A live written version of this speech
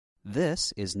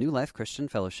This is New Life Christian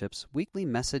Fellowship's weekly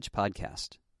message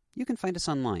podcast. You can find us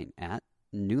online at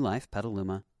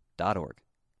newlifepetaluma.org.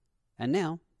 And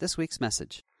now, this week's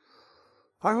message.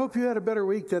 I hope you had a better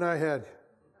week than I had.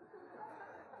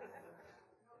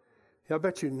 I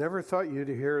bet you never thought you'd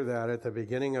hear that at the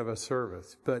beginning of a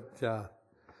service. But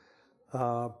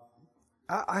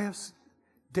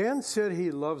Dan said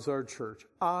he loves our church.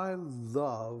 I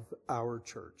love our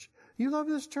church. You love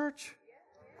this church?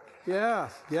 Yeah.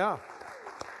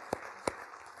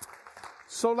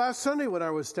 So last Sunday when I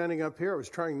was standing up here, I was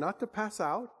trying not to pass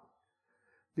out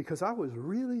because I was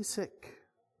really sick.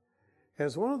 And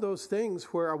it's one of those things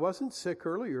where I wasn't sick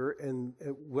earlier, and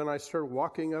when I started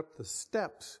walking up the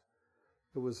steps,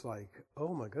 it was like,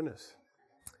 oh my goodness.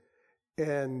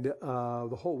 And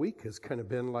the whole week has kind of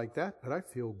been like that, but I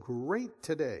feel great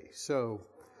today. So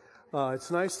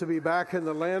it's nice to be back in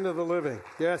the land of the living.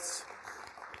 Yes.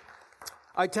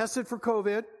 I tested for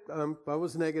COVID. I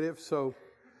was negative, so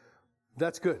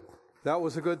that's good. That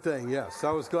was a good thing, yes.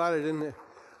 I was glad I didn't.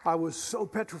 I was so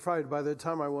petrified by the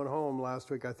time I went home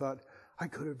last week, I thought I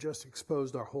could have just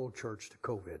exposed our whole church to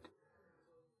COVID.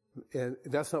 And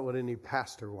that's not what any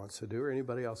pastor wants to do or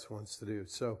anybody else wants to do.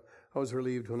 So I was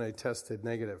relieved when I tested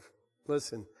negative.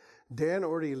 Listen, Dan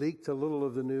already leaked a little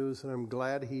of the news, and I'm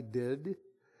glad he did.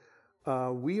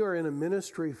 We are in a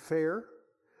ministry fair.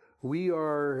 We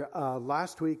are,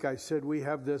 last week I said we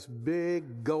have this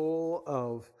big goal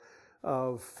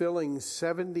of filling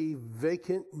 70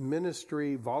 vacant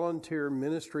volunteer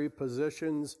ministry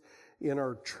positions in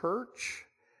our church.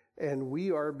 And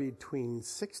we are between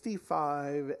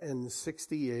 65 and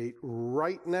 68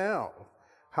 right now.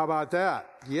 How about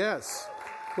that? Yes.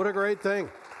 What a great thing.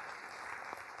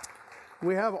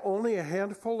 We have only a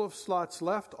handful of slots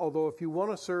left, although if you want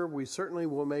to serve, we certainly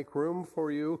will make room for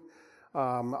you.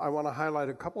 I want to highlight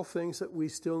a couple things that we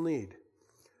still need.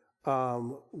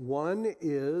 One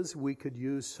is we could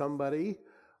use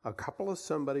a couple of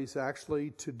somebodies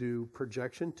actually to do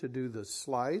projection, to do the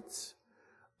slides.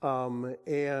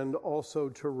 And also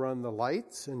to run the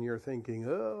lights, and you're thinking,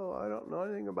 oh, I don't know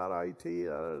anything about IT.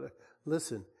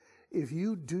 Listen, if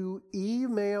you do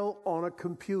email on a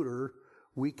computer,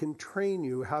 we can train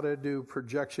you how to do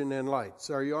projection and lights.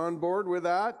 Are you on board with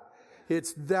that?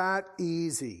 It's that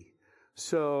easy.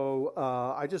 So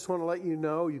I just want to let you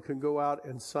know you can go out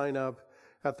and sign up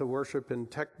at the worship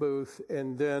and tech booth,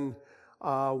 and then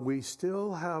we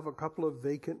still have a couple of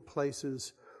vacant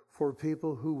places for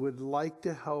people who would like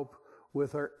to help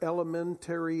with our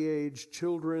elementary age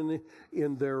children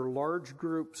in their large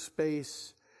group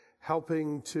space,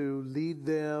 helping to lead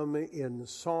them in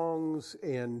songs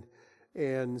and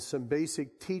some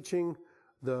basic teaching.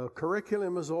 The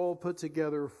curriculum is all put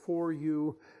together for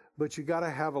you, but you got to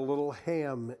have a little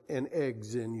ham and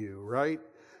eggs in you, right?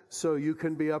 So you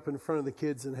can be up in front of the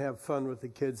kids and have fun with the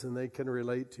kids, and they can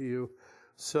relate to you.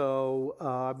 So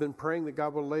I've been praying that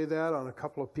God will lay that on a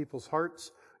couple of people's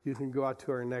hearts. You can go out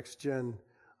to our Next Gen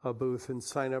booth and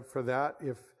sign up for that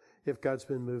if God's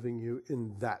been moving you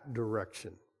in that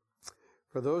direction.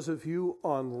 For those of you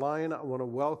online, I want to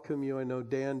welcome you. I know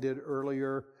Dan did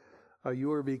earlier.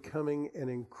 You are becoming an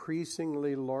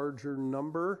increasingly larger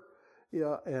number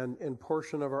and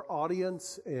portion of our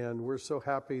audience, and we're so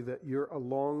happy that you're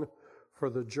along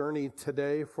for the journey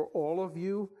today. For all of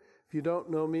you, if you don't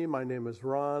know me, my name is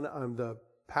Ron. I'm the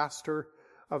pastor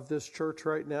of this church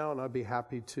right now, and I'd be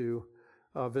happy to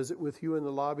visit with you in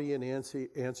the lobby and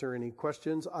answer any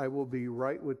questions. I will be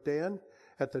right with Dan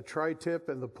at the tri-tip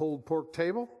and the pulled pork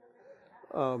table.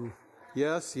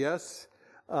 Yes.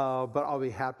 But I'll be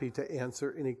happy to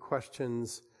answer any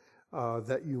questions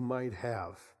that you might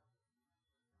have.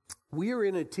 We are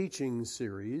in a teaching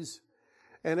series,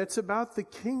 and it's about the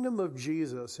kingdom of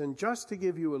Jesus. And just to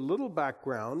give you a little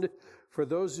background, for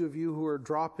those of you who are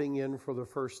dropping in for the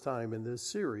first time in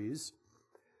this series,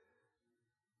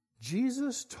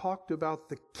 Jesus talked about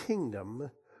the kingdom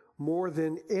more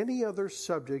than any other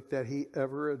subject that he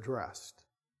ever addressed.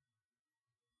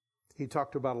 He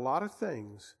talked about a lot of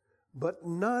things, but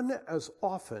none as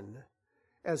often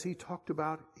as he talked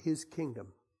about his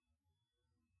kingdom.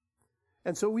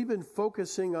 And so we've been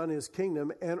focusing on his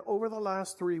kingdom, and over the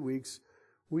last 3 weeks,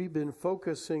 we've been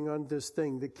focusing on this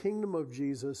thing, the kingdom of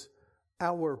Jesus,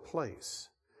 our place,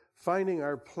 finding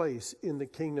our place in the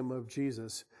kingdom of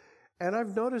Jesus. And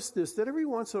I've noticed this, that every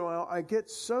once in a while, I get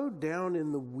so down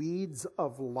in the weeds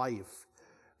of life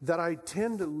that I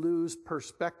tend to lose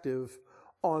perspective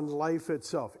on life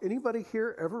itself. Anybody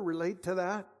here ever relate to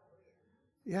that?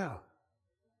 Yeah.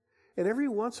 And every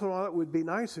once in a while, it would be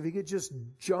nice if you could just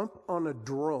jump on a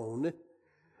drone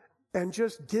and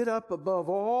just get up above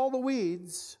all the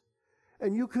weeds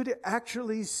and you could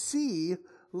actually see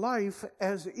life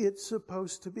as it's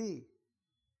supposed to be.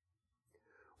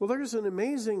 Well, there's an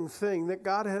amazing thing that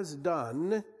God has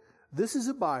done. This is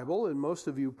a Bible, and most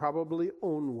of you probably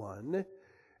own one.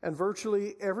 And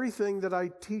virtually everything that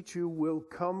I teach you will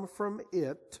come from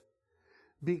it,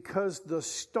 because the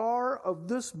star of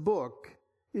this book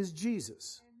is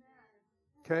Jesus.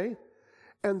 Okay?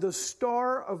 And the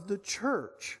star of the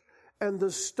church and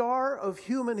the star of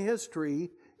human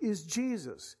history is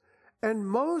Jesus. And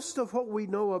most of what we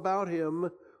know about him,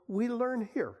 we learn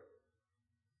here.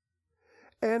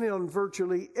 And on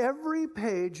virtually every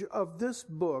page of this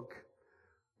book,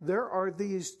 there are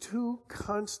these two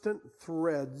constant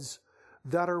threads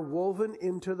that are woven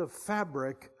into the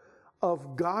fabric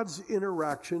of God's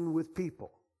interaction with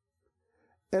people.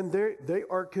 And they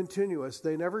are continuous.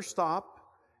 They never stop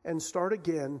and start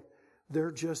again.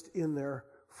 They're just in there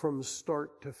from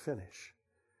start to finish.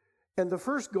 And the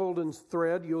first golden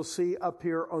thread you'll see up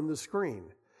here on the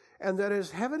screen. And that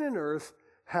is, heaven and earth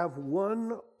have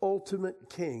one ultimate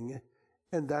king,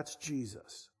 and that's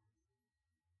Jesus.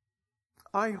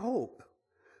 I hope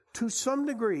to some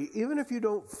degree, even if you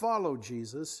don't follow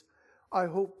Jesus, I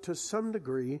hope to some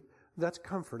degree that's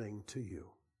comforting to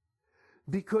you.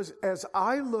 Because as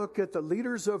I look at the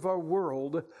leaders of our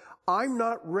world, I'm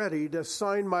not ready to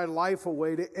sign my life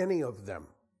away to any of them.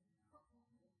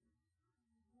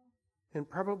 And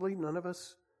probably none of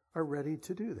us are ready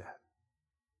to do that.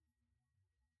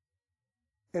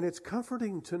 And it's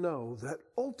comforting to know that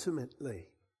ultimately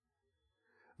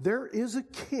there is a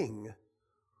king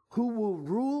who will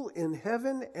rule in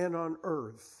heaven and on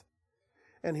earth.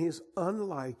 And he's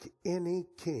unlike any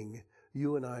king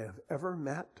you and I have ever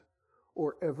met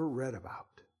or ever read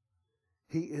about.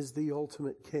 He is the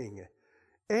ultimate king.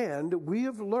 And we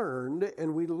have learned,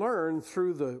 and we learn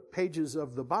through the pages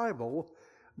of the Bible,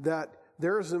 that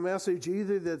there is a message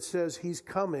either that says he's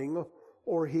coming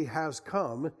or he has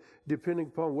come, depending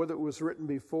upon whether it was written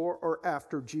before or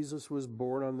after Jesus was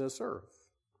born on this earth.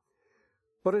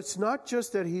 But it's not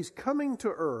just that he's coming to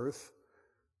earth,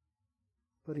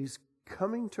 but he's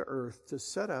coming to earth to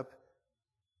set up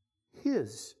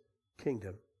his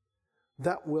kingdom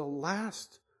that will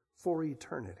last for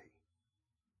eternity.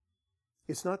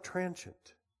 It's not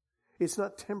transient. It's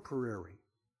not temporary.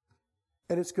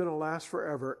 And it's going to last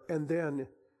forever. And then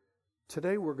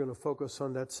today we're going to focus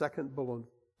on that second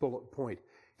bullet point.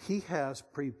 He has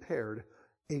prepared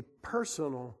a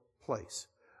personal place,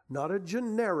 not a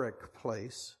generic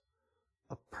place,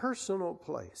 a personal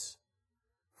place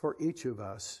for each of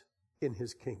us in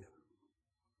his kingdom.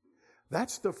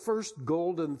 That's the first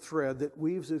golden thread that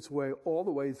weaves its way all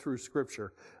the way through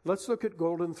Scripture. Let's look at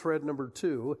golden thread number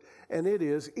 2, and it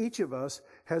is each of us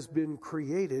has been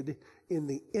created in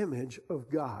the image of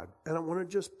God. And I want to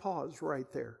just pause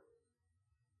right there.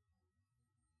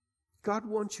 God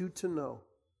wants you to know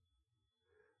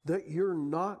that you're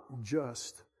not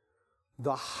just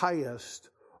the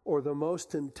highest or the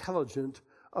most intelligent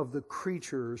of the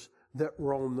creatures that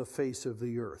roam the face of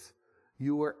the earth.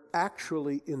 You are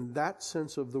actually, in that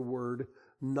sense of the word,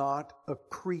 not a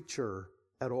creature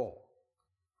at all.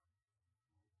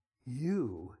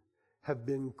 You have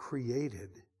been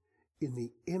created in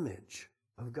the image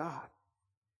of God.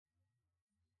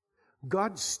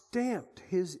 God stamped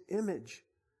his image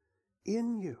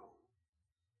in you.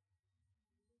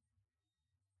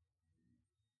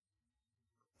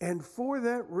 And for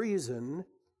that reason,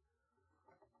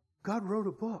 God wrote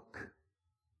a book.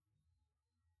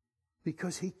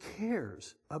 Because he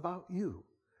cares about you.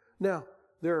 Now,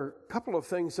 there are a couple of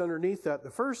things underneath that. The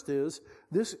first is,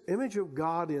 this image of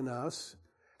God in us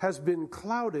has been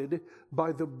clouded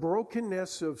by the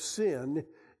brokenness of sin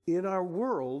in our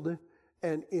world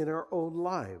and in our own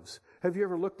lives. Have you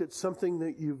ever looked at something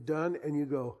that you've done and you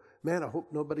go, man, I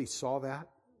hope nobody saw that?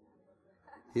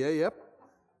 Yeah, yep.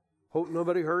 Hope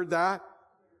nobody heard that?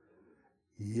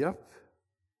 Yep.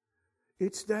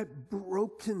 It's that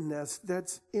brokenness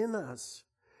that's in us.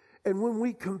 And when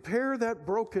we compare that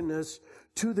brokenness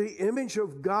to the image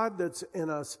of God that's in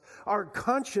us, our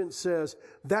conscience says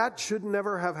that should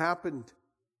never have happened.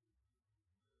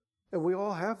 And we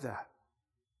all have that.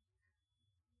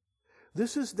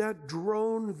 This is that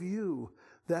drone view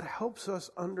that helps us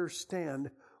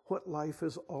understand what life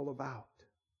is all about.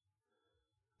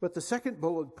 But the second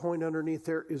bullet point underneath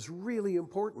there is really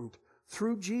important.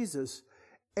 Through Jesus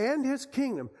and his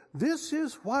kingdom. This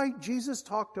is why Jesus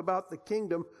talked about the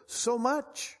kingdom so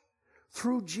much.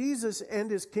 Through Jesus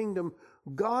and his kingdom,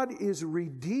 God is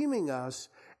redeeming us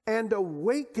and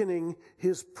awakening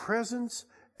his presence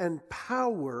and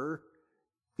power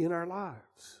in our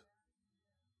lives.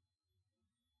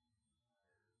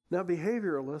 Now,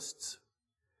 behavioralists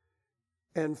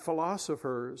and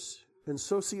philosophers and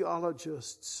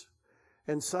sociologists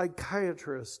and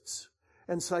psychiatrists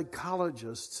and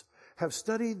psychologists have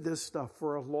studied this stuff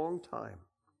for a long time.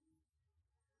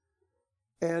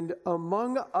 And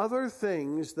among other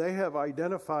things, they have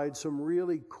identified some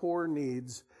really core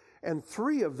needs, and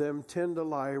 3 of them tend to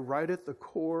lie right at the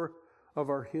core of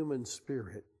our human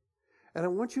spirit. And I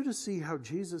want you to see how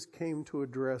Jesus came to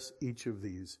address each of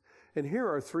these. And here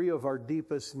are 3 of our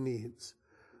deepest needs.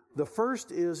 The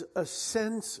first is a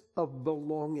sense of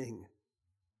belonging.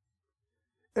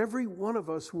 Every one of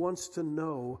us wants to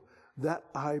know that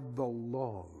I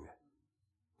belong.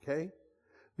 Okay?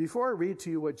 Before I read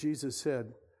to you what Jesus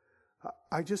said,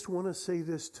 I just want to say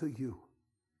this to you.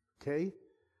 Okay?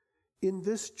 In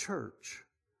this church,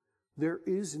 there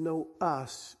is no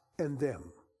us and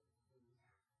them.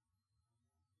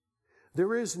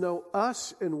 There is no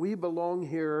us and we belong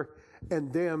here,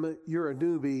 and them, you're a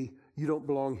newbie, you don't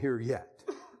belong here yet.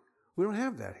 We don't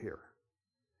have that here.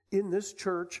 In this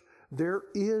church, there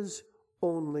is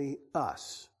only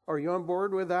us. Are you on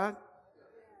board with that?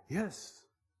 Yes.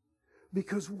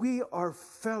 Because we are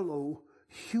fellow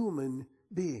human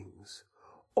beings,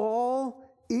 all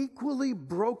equally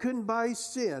broken by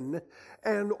sin,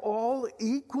 and all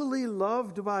equally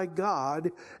loved by God,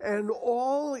 and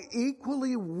all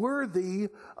equally worthy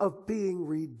of being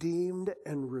redeemed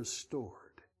and restored.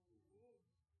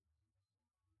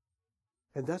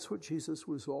 And that's what Jesus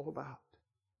was all about.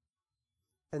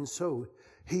 And so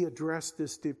he addressed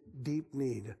this deep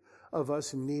need of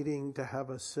us needing to have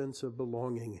a sense of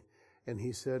belonging. And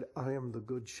he said, I am the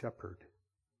good shepherd.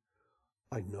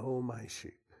 I know my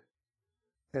sheep,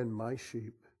 and my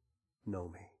sheep know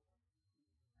me.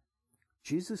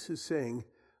 Jesus is saying,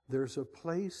 there's a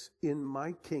place in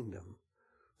my kingdom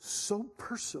so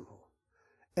personal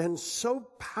and so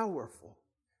powerful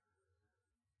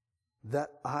that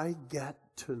I get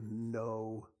to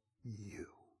know you.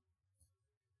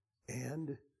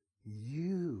 And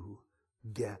you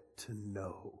get to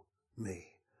know me.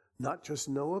 Not just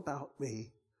know about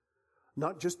me,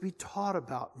 not just be taught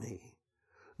about me,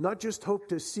 not just hope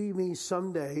to see me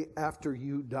someday after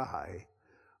you die,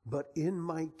 but in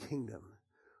my kingdom,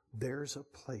 there's a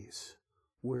place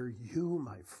where you,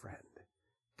 my friend,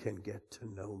 can get to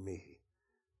know me,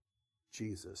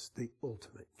 Jesus, the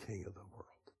ultimate King of the world.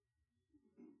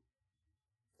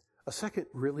 A second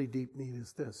really deep need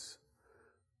is this.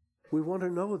 We want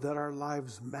to know that our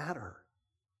lives matter.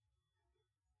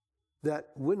 That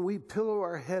when we pillow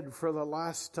our head for the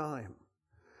last time,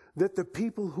 that the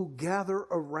people who gather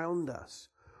around us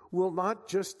will not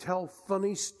just tell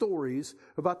funny stories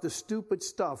about the stupid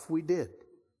stuff we did,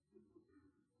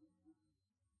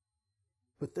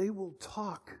 but they will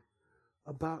talk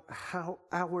about how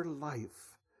our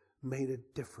life made a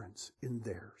difference in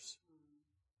theirs.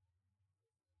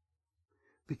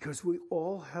 Because we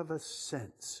all have a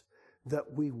sense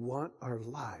that we want our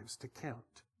lives to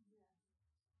count.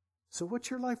 So what's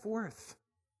your life worth?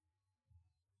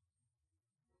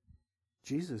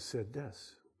 Jesus said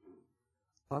this,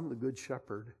 I'm the good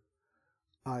shepherd.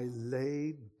 I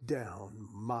laid down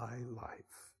my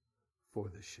life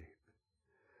for the sheep.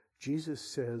 Jesus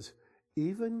says,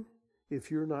 even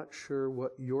if you're not sure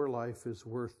what your life is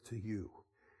worth to you,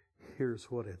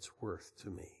 here's what it's worth to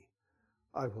me.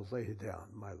 I will lay down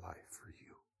my life for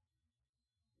you.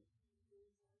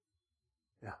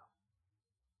 Yeah.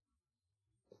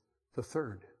 The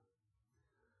third,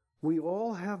 we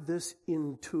all have this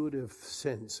intuitive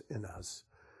sense in us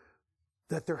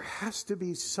that there has to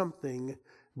be something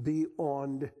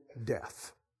beyond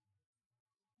death.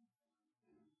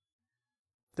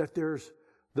 That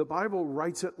the Bible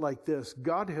writes it like this,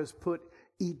 God has put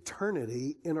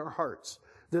eternity in our hearts.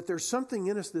 That there's something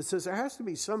in us that says there has to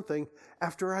be something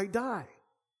after I die.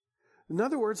 In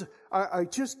other words, I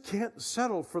just can't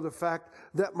settle for the fact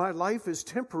that my life is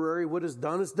temporary. What is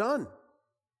done is done.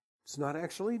 It's not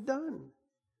actually done.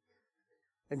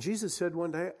 And Jesus said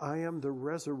one day, I am the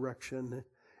resurrection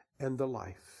and the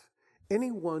life.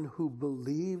 Anyone who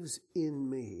believes in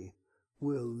me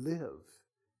will live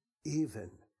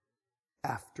even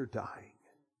after dying.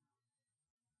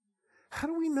 How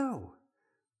do we know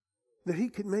that he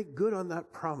can make good on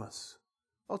that promise?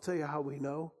 I'll tell you how we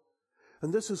know.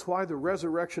 And this is why the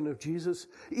resurrection of Jesus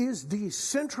is the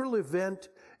central event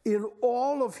in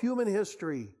all of human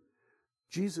history.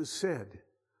 Jesus said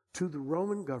to the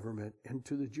Roman government and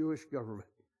to the Jewish government,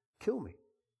 kill me.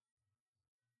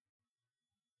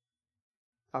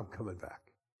 I'm coming back.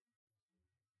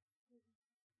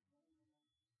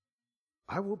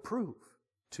 I will prove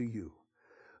to you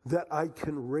that I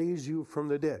can raise you from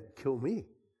the dead. Kill me.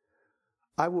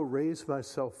 I will raise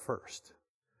myself first.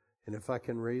 And if I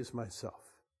can raise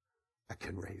myself, I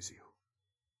can raise you.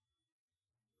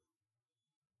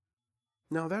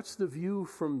 Now that's the view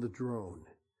from the drone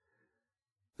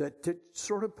that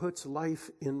sort of puts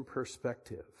life in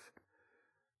perspective.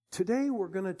 Today we're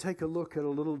going to take a look at a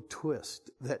little twist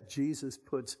that Jesus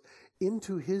puts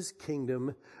into his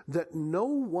kingdom that no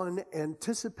one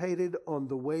anticipated on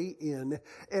the way in,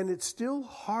 and it's still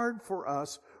hard for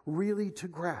us really to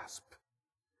grasp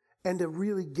and to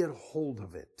really get a hold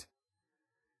of it.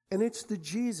 And it's the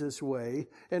Jesus way,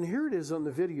 and here it is on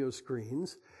the video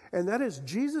screens, and that is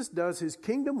Jesus does his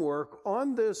kingdom work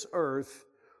on this earth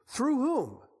through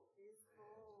whom?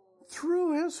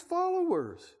 Through his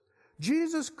followers.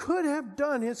 Jesus could have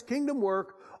done his kingdom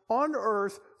work on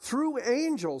earth through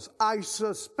angels. I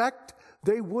suspect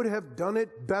they would have done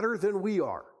it better than we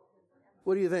are.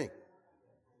 What do you think?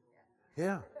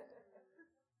 Yeah.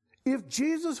 If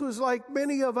Jesus was like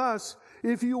many of us,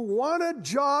 if you want a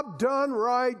job done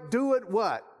right, do it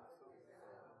what?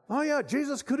 Oh yeah,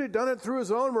 Jesus could have done it through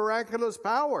his own miraculous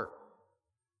power.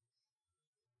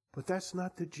 But that's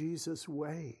not the Jesus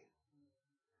way.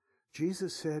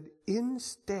 Jesus said,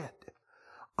 instead,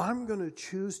 I'm going to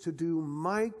choose to do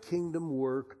my kingdom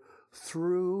work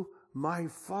through my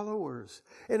followers.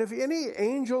 And if any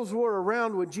angels were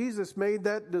around when Jesus made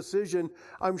that decision,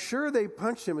 I'm sure they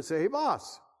punched him and say, hey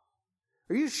boss,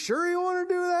 are you sure you want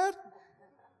to do that?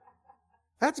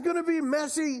 That's going to be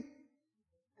messy.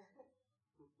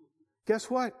 Guess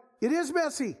what? It is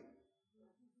messy.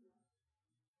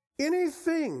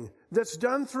 Anything that's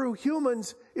done through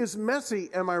humans is messy.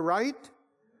 Am I right?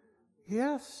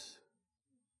 Yes.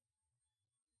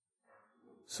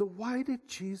 So why did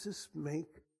Jesus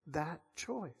make that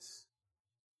choice?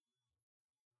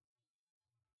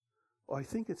 Well, I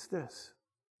think it's this.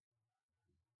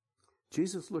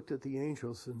 Jesus looked at the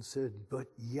angels and said, but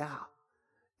yeah,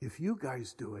 if you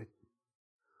guys do it,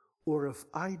 or if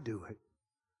I do it,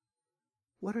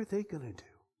 what are they going to do?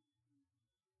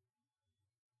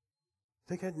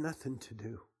 They got nothing to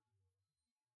do.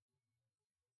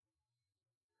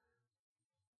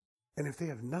 And if they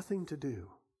have nothing to do,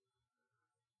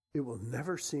 it will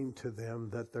never seem to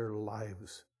them that their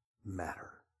lives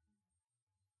matter.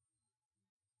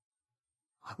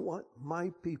 I want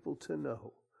my people to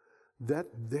know that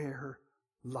their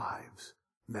lives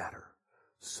matter.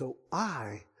 So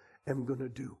I am going to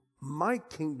do my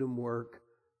kingdom work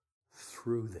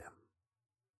through them.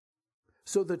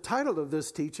 So the title of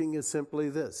this teaching is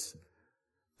simply this: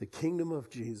 the kingdom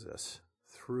of Jesus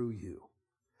through you.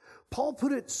 Paul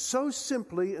put it so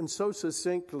simply and so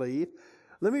succinctly.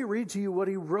 Let me read to you what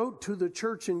he wrote to the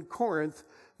church in Corinth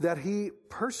that he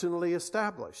personally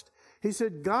established. He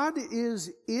said, God is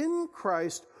in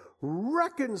Christ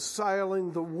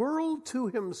reconciling the world to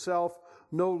himself,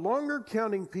 no longer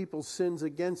counting people's sins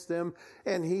against them,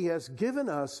 and he has given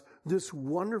us this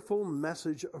wonderful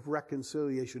message of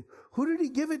reconciliation. Who did he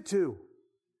give it to?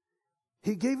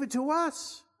 He gave it to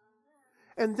us.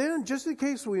 And then, just in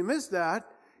case we missed that,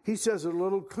 he says it a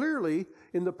little clearly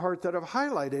in the part that I've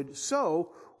highlighted.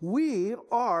 So, we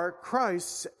are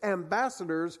Christ's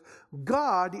ambassadors.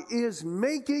 God is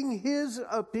making his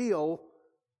appeal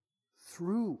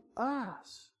through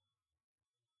us.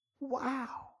 Wow.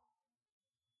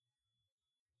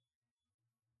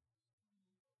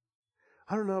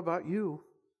 I don't know about you,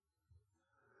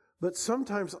 but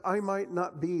sometimes I might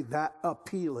not be that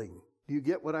appealing. Do you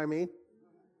get what I mean?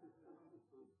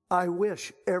 I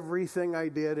wish everything I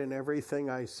did and everything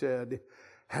I said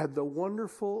had the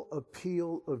wonderful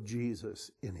appeal of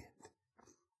Jesus in it.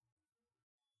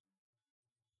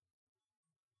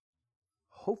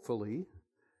 Hopefully,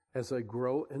 as I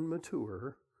grow and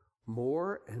mature,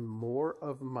 more and more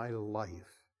of my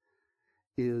life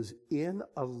is in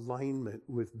alignment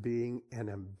with being an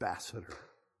ambassador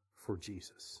for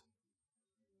Jesus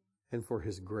and for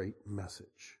his great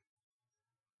message.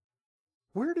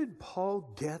 Where did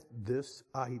Paul get this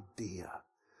idea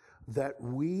that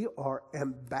we are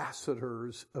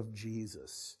ambassadors of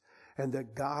Jesus and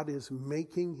that God is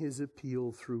making his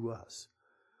appeal through us?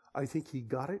 I think he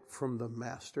got it from the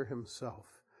Master himself,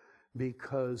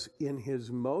 because in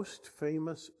his most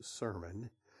famous sermon,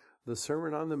 the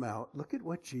Sermon on the Mount, look at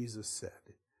what Jesus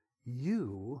said.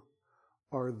 You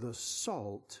are the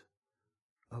salt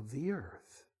of the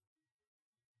earth.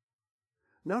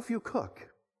 Now, if you cook,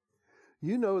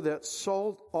 you know that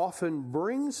salt often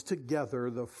brings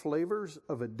together the flavors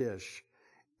of a dish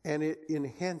and it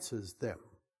enhances them.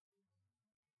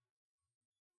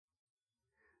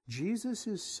 Jesus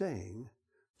is saying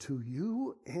to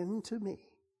you and to me,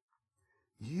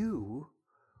 you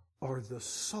are the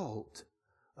salt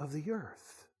of the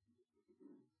earth.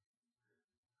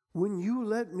 When you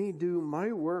let me do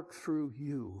my work through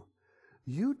you,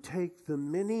 you take the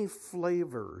many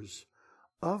flavors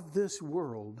of this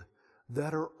world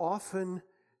that are often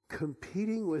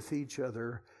competing with each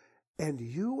other, and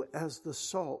you as the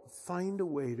salt find a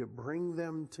way to bring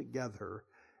them together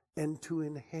and to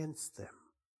enhance them.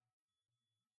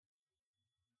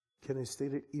 Can I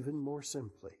state it even more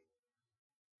simply?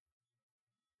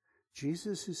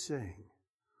 Jesus is saying,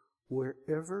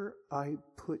 wherever I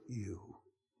put you,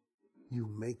 you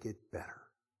make it better.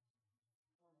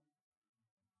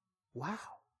 Wow.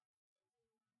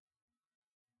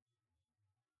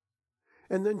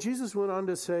 And then Jesus went on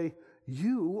to say,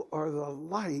 you are the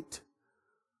light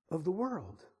of the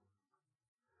world.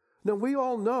 Now, we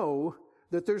all know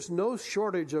that there's no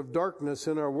shortage of darkness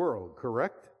in our world,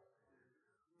 correct?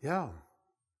 Yeah.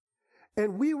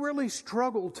 And we really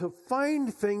struggle to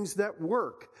find things that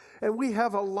work. And we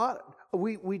have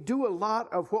we do a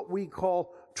lot of what we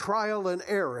call trial and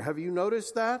error. Have you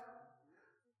noticed that?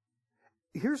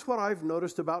 Here's what I've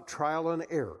noticed about trial and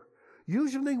error.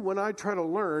 Usually when I try to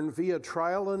learn via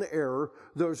trial and error,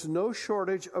 there's no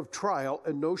shortage of trial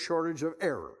and no shortage of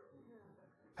error.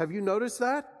 Have you noticed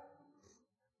that?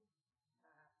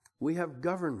 We have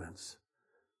governments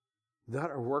that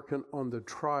are working on the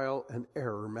trial and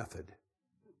error method.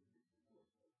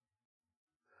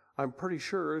 I'm pretty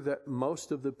sure that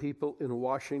most of the people in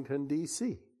Washington,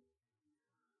 D.C.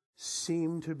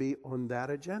 seem to be on that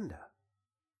agenda.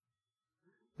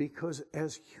 Because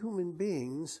as human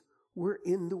beings, we're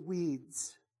in the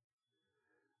weeds.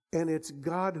 And it's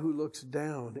God who looks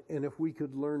down. And if we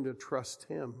could learn to trust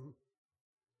Him,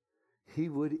 He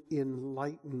would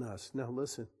enlighten us. Now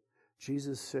listen,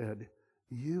 Jesus said,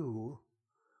 you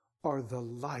are the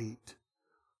light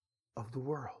of the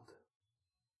world.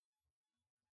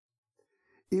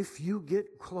 If you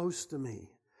get close to me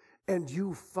and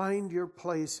you find your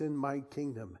place in my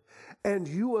kingdom and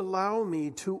you allow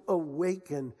me to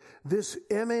awaken this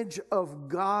image of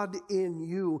God in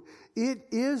you, it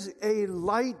is a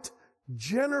light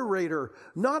generator,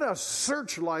 not a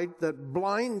searchlight that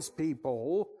blinds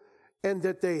people and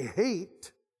that they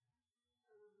hate,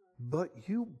 but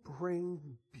you bring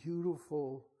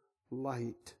beautiful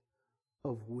light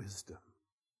of wisdom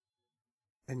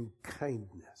and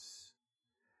kindness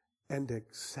and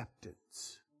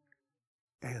acceptance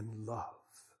and love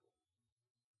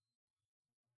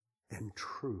and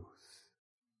truth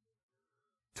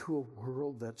to a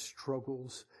world that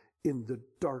struggles in the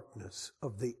darkness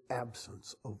of the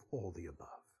absence of all the above.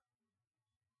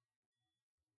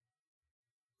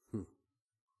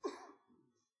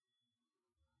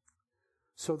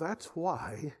 So that's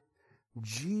why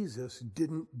Jesus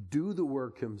didn't do the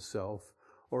work himself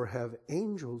or have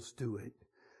angels do it,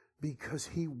 because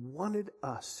he wanted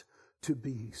us to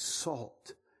be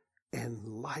salt and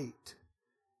light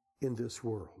in this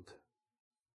world.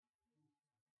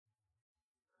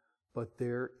 But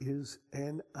there is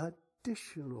an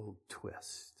additional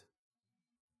twist.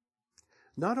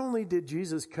 Not only did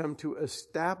Jesus come to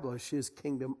establish his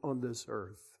kingdom on this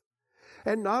earth,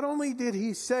 and not only did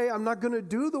he say, I'm not going to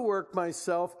do the work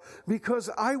myself because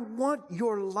I want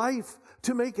your life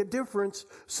to make a difference,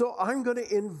 so I'm going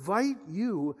to invite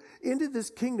you into this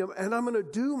kingdom and I'm going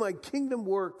to do my kingdom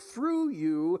work through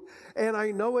you. And I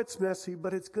know it's messy,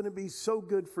 but it's going to be so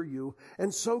good for you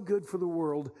and so good for the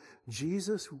world.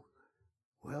 Jesus,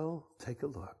 well, take a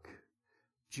look.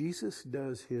 Jesus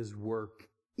does his work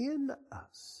in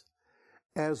us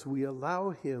as we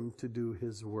allow him to do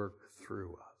his work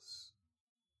through us.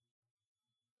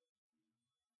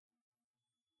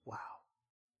 Wow.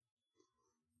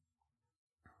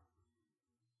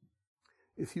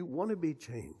 If you want to be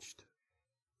changed,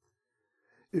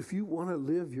 if you want to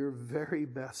live your very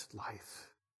best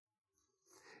life,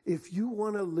 if you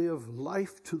want to live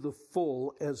life to the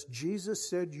full as Jesus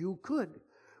said you could,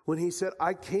 when he said,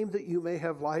 I came that you may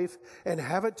have life and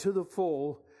have it to the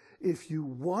full, if you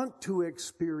want to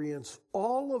experience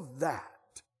all of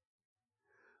that,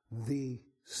 the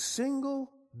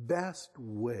single best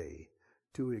way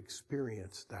to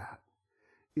experience that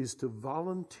is to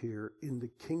volunteer in the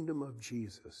kingdom of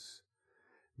Jesus,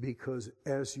 because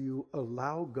as you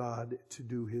allow God to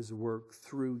do his work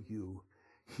through you,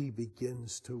 he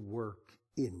begins to work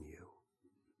in you.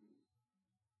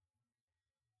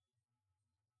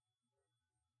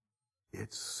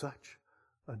 It's such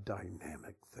a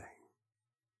dynamic thing.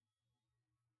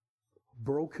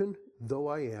 Broken though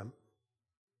I am,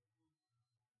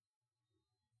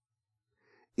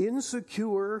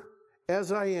 insecure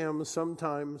as I am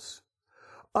sometimes,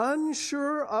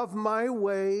 unsure of my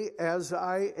way as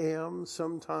I am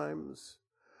sometimes,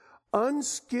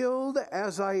 unskilled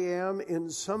as I am in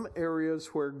some areas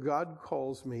where God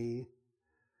calls me,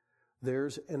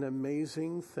 there's an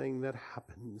amazing thing that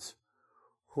happens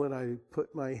when I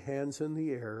put my hands in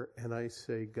the air and I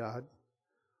say, God,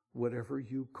 whatever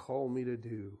you call me to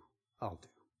do, I'll do.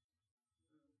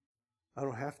 I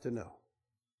don't have to know.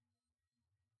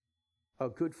 A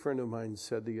good friend of mine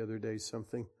said the other day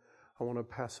something I want to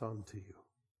pass on to you.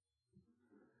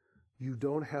 You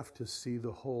don't have to see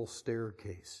the whole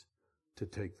staircase to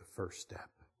take the first step.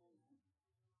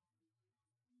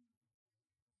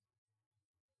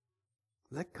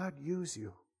 Let God use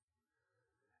you.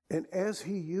 And as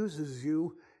He uses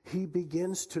you, He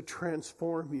begins to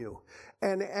transform you.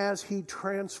 And as He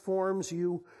transforms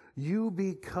you, you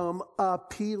become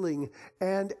appealing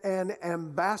and an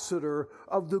ambassador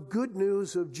of the good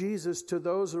news of Jesus to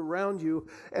those around you.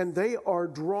 And they are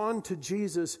drawn to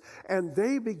Jesus and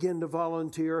they begin to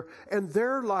volunteer and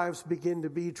their lives begin to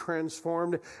be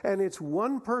transformed. And it's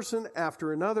one person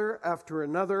after another after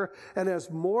another. And as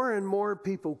more and more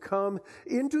people come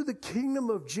into the kingdom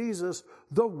of Jesus,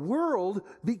 the world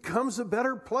becomes a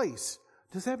better place.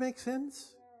 Does that make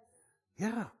sense?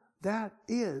 Yeah, that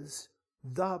is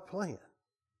the plan.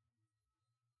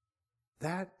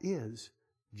 That is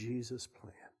Jesus'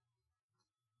 plan.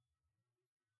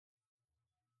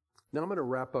 Now I'm going to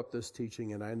wrap up this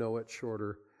teaching, and I know it's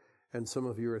shorter, and some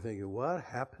of you are thinking, what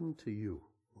happened to you?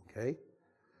 Okay?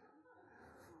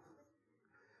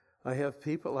 I have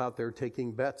people out there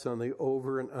taking bets on the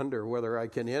over and under, whether I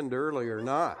can end early or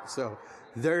not. So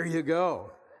there you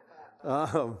go.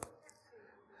 I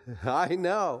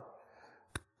know.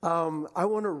 I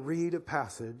want to read a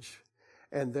passage,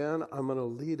 and then I'm going to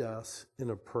lead us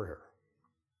in a prayer.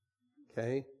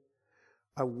 Okay?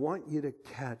 I want you to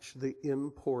catch the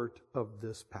import of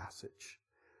this passage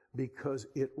because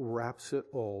it wraps it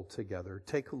all together.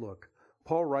 Take a look.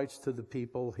 Paul writes to the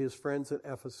people, his friends at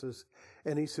Ephesus,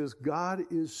 and he says, God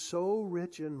is so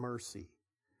rich in mercy,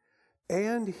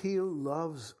 and He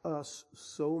loves us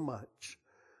so much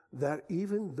that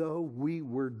even though we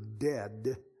were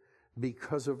dead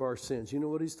because of our sins. You know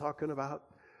what he's talking about?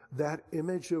 That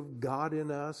image of God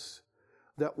in us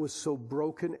that was so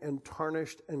broken and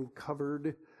tarnished and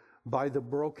covered by the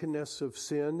brokenness of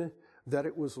sin that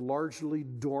it was largely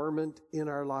dormant in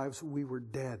our lives. We were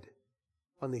dead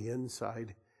on the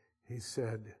inside. He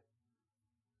said,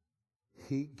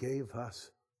 He gave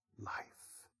us life.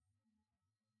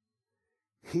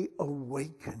 He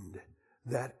awakened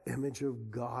that image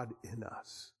of God in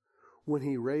us when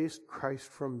He raised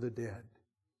Christ from the dead.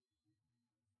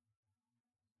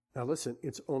 Now listen,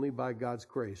 it's only by God's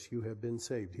grace you have been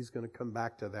saved. He's going to come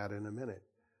back to that in a minute.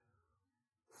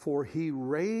 For He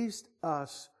raised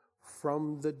us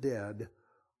from the dead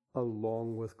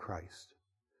along with Christ.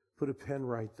 Put a pen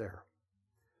right there.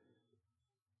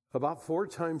 About 4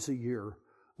 times a year,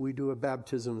 we do a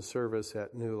baptism service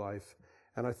at New Life.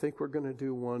 And I think we're going to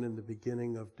do one in the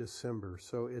beginning of December.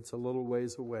 So it's a little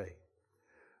ways away.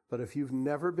 But if you've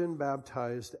never been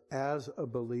baptized as a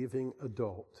believing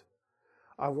adult,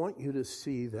 I want you to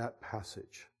see that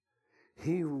passage.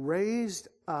 He raised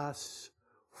us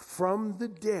from the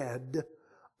dead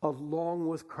along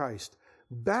with Christ.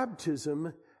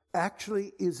 Baptism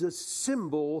actually is a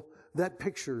symbol that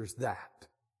pictures that.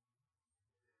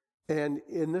 And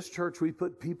in this church, we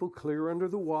put people clear under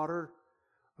the water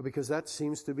because that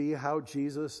seems to be how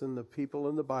Jesus and the people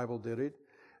in the Bible did it.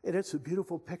 And it's a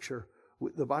beautiful picture.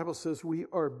 The Bible says we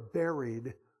are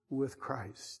buried with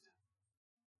Christ.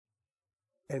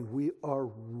 And we are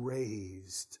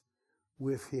raised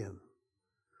with Him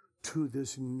to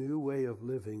this new way of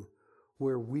living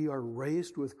where we are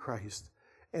raised with Christ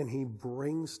and He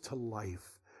brings to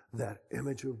life that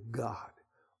image of God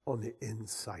on the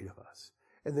inside of us.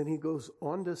 And then He goes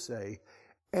on to say,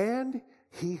 and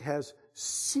He has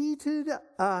seated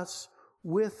us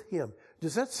with Him.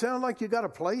 Does that sound like you got a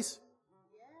place?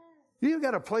 You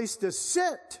got a place to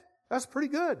sit. That's pretty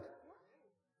good.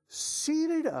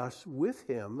 Seated us with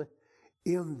Him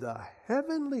in the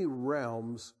heavenly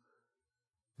realms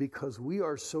because we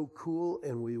are so cool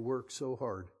and we work so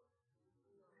hard.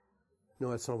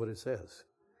 No, that's not what it says.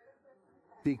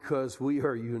 Because we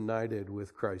are united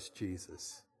with Christ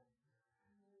Jesus.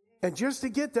 And just to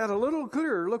get that a little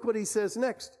clearer, look what he says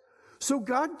next. So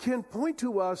God can point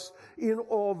to us in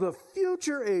all the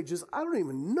future ages. I don't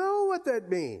even know what that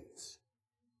means.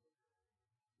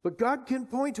 But God can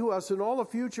point to us in all the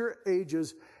future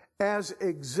ages as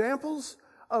examples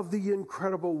of the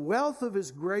incredible wealth of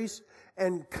His grace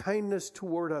and kindness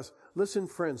toward us. Listen,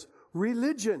 friends,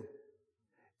 religion,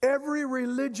 every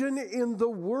religion in the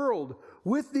world,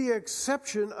 with the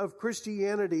exception of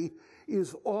Christianity,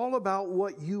 is all about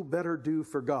what you better do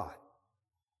for God.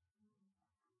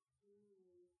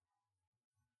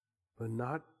 But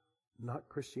not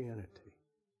Christianity.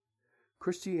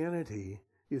 Christianity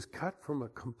is cut from a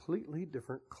completely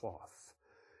different cloth,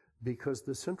 because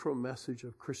the central message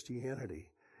of Christianity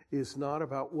is not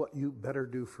about what you better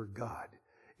do for God.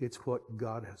 It's what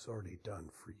God has already done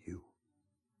for you,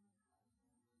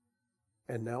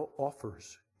 and now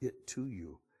offers it to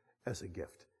you as a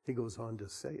gift. He goes on to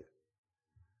say it.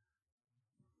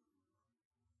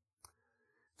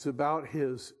 It's about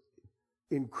his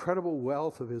incredible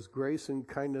wealth of his grace and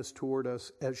kindness toward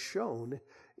us, as shown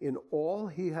in all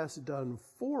he has done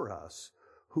for us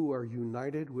who are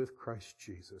united with Christ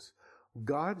Jesus.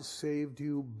 God saved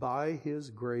you by his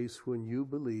grace when you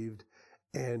believed,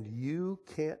 and you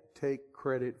can't take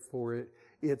credit for it.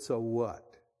 It's a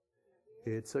what?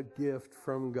 It's a gift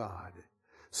from God.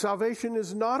 Salvation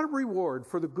is not a reward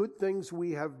for the good things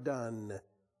we have done.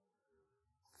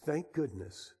 Thank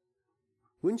goodness.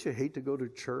 Wouldn't you hate to go to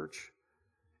church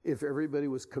if everybody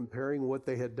was comparing what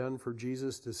they had done for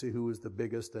Jesus to see who was the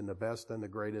biggest and the best and the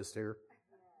greatest here?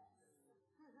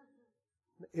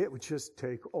 It would just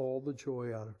take all the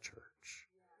joy out of church.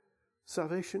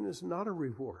 Salvation is not a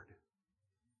reward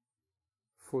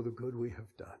for the good we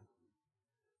have done,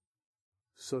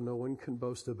 so no one can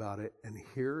boast about it. And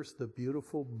here's the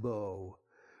beautiful bow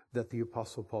that the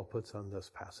Apostle Paul puts on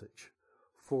this passage.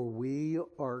 For we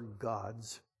are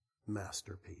God's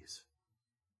masterpiece.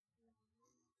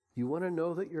 You want to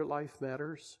know that your life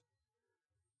matters?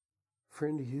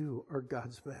 Friend, you are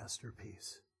God's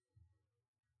masterpiece.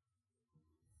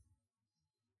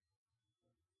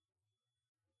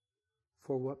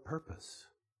 For what purpose?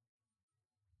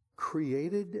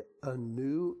 Created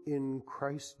anew in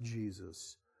Christ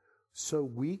Jesus, so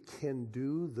we can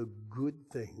do the good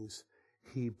things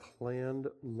he planned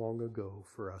long ago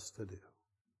for us to do.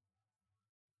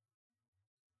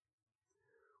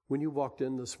 When you walked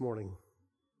in this morning,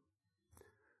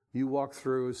 you walked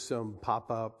through some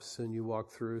pop-ups and you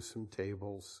walked through some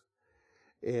tables.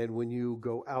 And when you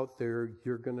go out there,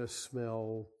 you're going to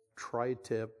smell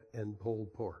tri-tip and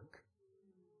pulled pork.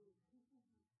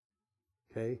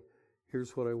 Okay?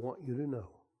 Here's what I want you to know.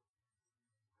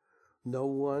 No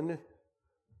one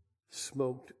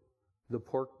smoked the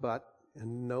pork butt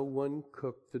and no one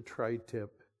cooked the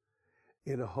tri-tip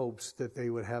in hopes that they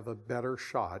would have a better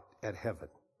shot at heaven.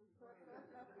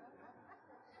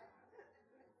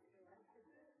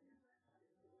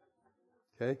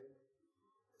 Okay?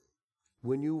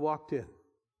 When you walked in,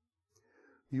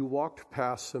 you walked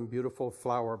past some beautiful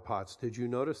flower pots. Did you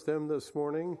notice them this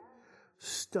morning?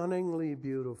 Stunningly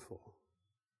beautiful.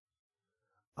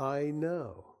 I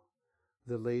know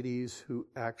the ladies who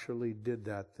actually did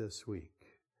that this week.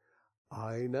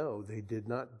 I know they did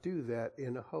not do that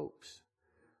in hopes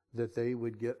that they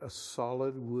would get a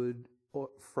solid wood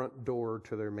front door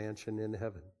to their mansion in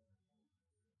heaven.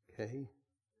 Okay?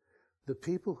 The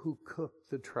people who cooked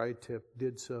the tri-tip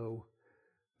did so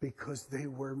because they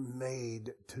were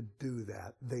made to do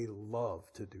that. They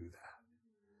love to do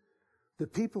that. The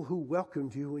people who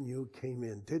welcomed you when you came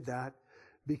in did that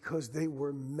because they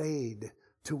were made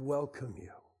to welcome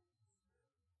you.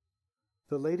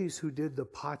 The ladies who did the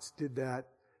pots did that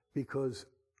because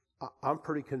I'm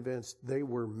pretty convinced they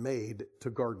were made to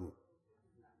garden,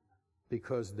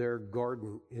 because their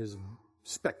garden is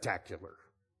spectacular.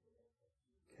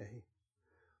 Okay?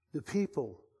 The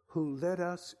people who led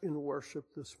us in worship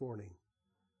this morning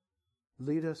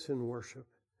lead us in worship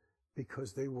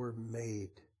because they were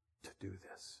made to do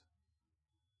this.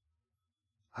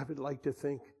 I would like to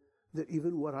think that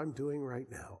even what I'm doing right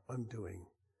now, I'm doing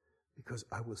because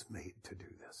I was made to do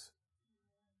this.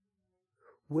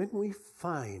 When we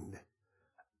find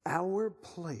our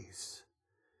place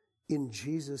in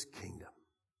Jesus' kingdom,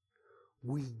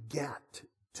 we get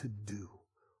to do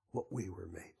what we were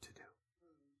made to do.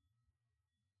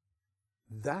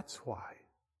 That's why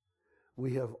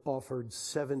we have offered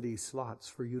 70 slots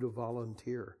for you to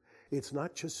volunteer. It's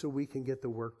not just so we can get the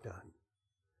work done.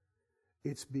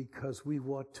 It's because we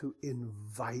want to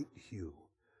invite you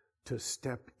to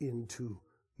step into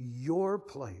your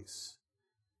place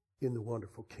in the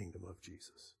wonderful kingdom of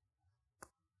Jesus.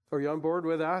 Are you on board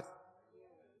with that?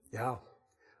 Yeah.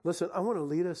 Listen, I want to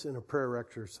lead us in a prayer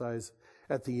exercise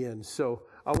at the end. So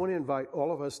I want to invite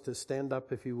all of us to stand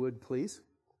up, if you would, please.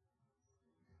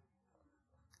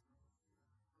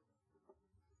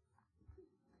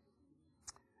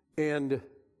 And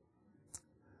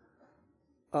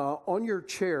on your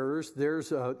chairs,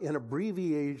 there's an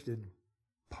abbreviated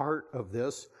part of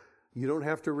this. You don't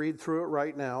have to read through it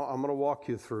right now. I'm going to walk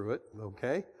you through it,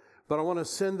 okay? But I want to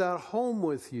send that home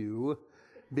with you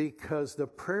because the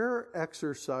prayer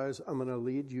exercise I'm going to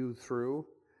lead you through.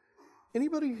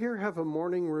 Anybody here have a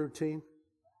morning routine?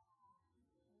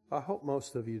 I hope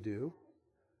most of you do.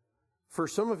 For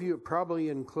some of you, it probably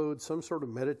includes some sort of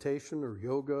meditation or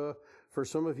yoga. For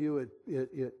some of you,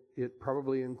 it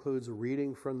probably includes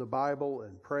reading from the Bible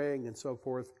and praying and so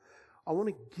forth. I want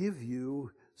to give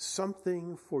you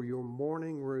something for your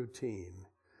morning routine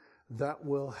that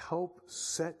will help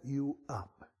set you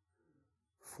up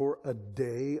for a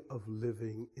day of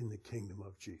living in the kingdom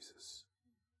of Jesus.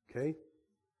 Okay?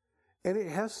 And it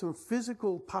has some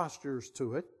physical postures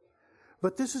to it.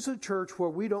 But this is a church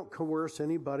where we don't coerce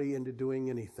anybody into doing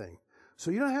anything.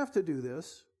 So you don't have to do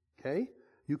this, okay?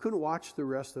 You can watch the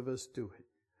rest of us do it.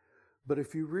 But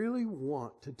if you really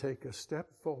want to take a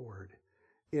step forward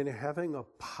in having a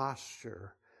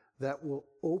posture that will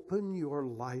open your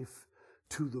life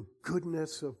to the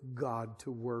goodness of God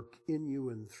to work in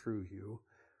you and through you,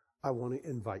 I want to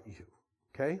invite you,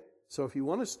 okay? So if you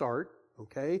want to start,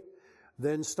 okay,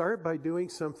 then start by doing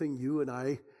something you and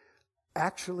I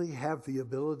actually have the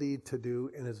ability to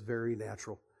do, and it's very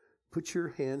natural. Put your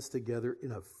hands together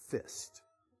in a fist.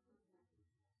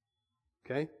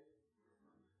 Okay?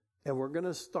 And we're going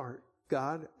to start.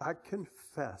 God, I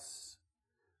confess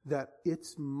that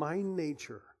it's my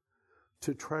nature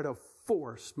to try to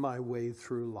force my way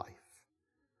through life,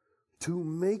 to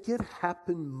make it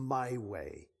happen my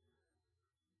way,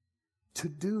 to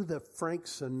do the Frank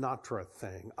Sinatra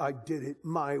thing. I did it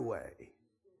my way.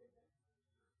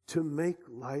 To make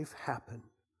life happen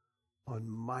on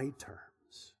my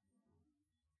terms.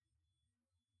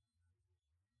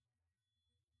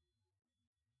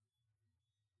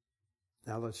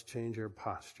 Now let's change our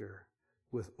posture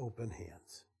with open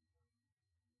hands.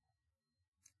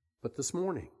 But this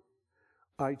morning,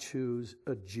 I choose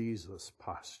a Jesus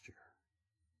posture.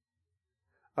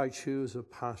 I choose a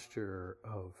posture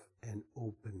of an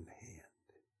open hand.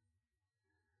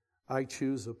 I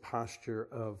choose a posture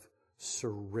of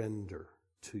surrender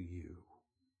to you.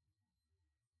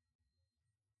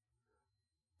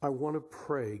 I want to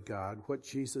pray, God, what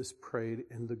Jesus prayed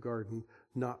in the garden,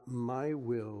 not my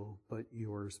will, but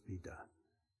yours be done.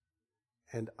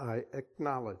 And I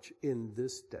acknowledge in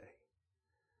this day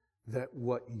that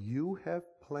what you have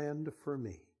planned for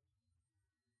me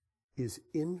is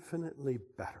infinitely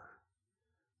better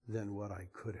than what I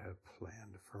could have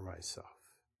planned for myself.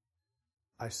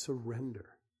 I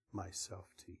surrender myself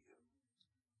to you.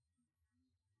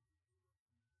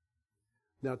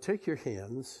 Now take your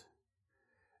hands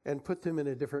and put them in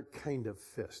a different kind of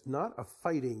fist. Not a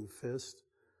fighting fist,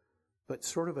 but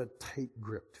sort of a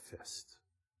tight-gripped fist.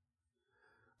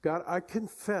 God, I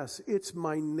confess it's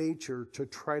my nature to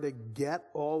try to get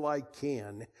all I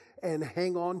can and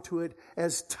hang on to it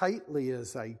as tightly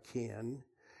as I can.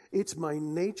 It's my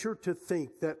nature to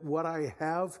think that what I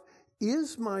have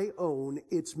is my own,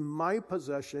 it's my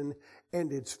possession,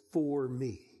 and it's for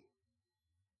me.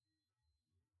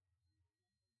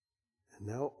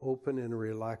 Now open and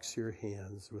relax your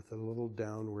hands with a little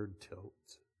downward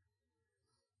tilt.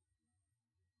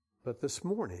 But this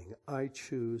morning, I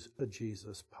choose a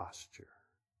Jesus posture.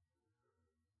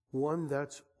 One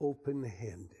that's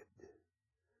open-handed.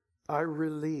 I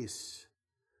release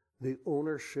the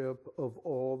ownership of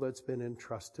all that's been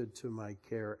entrusted to my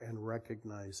care and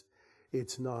recognize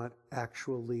it's not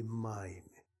actually mine.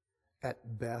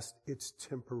 At best, it's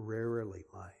temporarily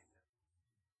mine.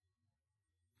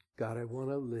 God, I want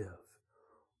to live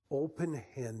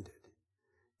open-handed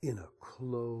in a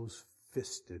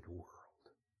close-fisted world.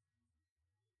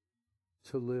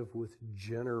 To live with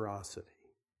generosity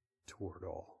toward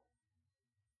all.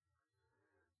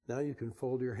 Now you can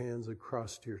fold your hands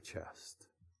across your chest.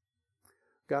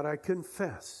 God, I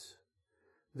confess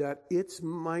that it's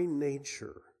my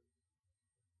nature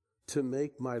to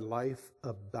make my life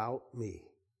about me,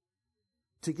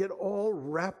 to get all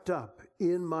wrapped up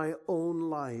in my own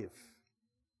life,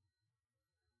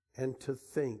 and to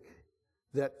think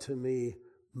that to me,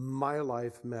 my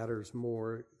life matters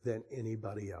more than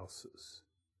anybody else's.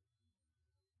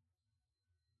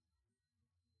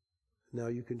 Now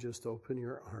you can just open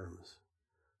your arms.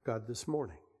 God, this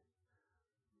morning,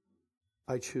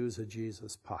 I choose a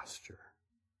Jesus posture.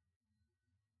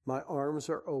 My arms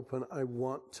are open. I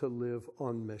want to live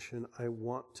on mission. I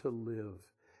want to live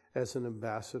as an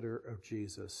ambassador of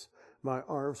Jesus. My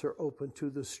arms are open to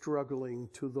the struggling,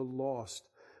 to the lost.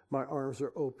 My arms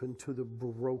are open to the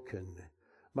broken.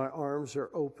 My arms are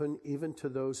open even to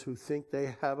those who think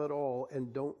they have it all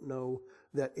and don't know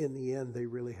that in the end they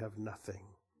really have nothing.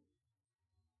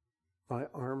 My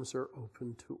arms are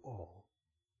open to all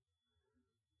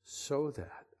so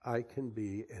that I can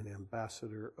be an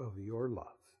ambassador of your love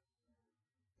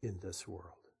in this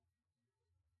world.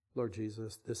 Lord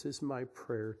Jesus, this is my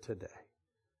prayer today,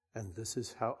 and this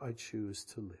is how I choose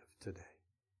to live today.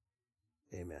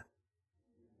 Amen.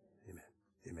 Amen.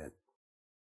 Amen.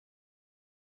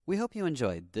 We hope you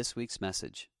enjoyed this week's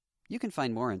message. You can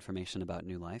find more information about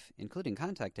New Life, including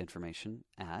contact information,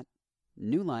 at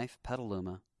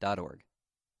newlifepetaluma.org.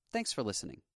 Thanks for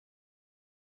listening.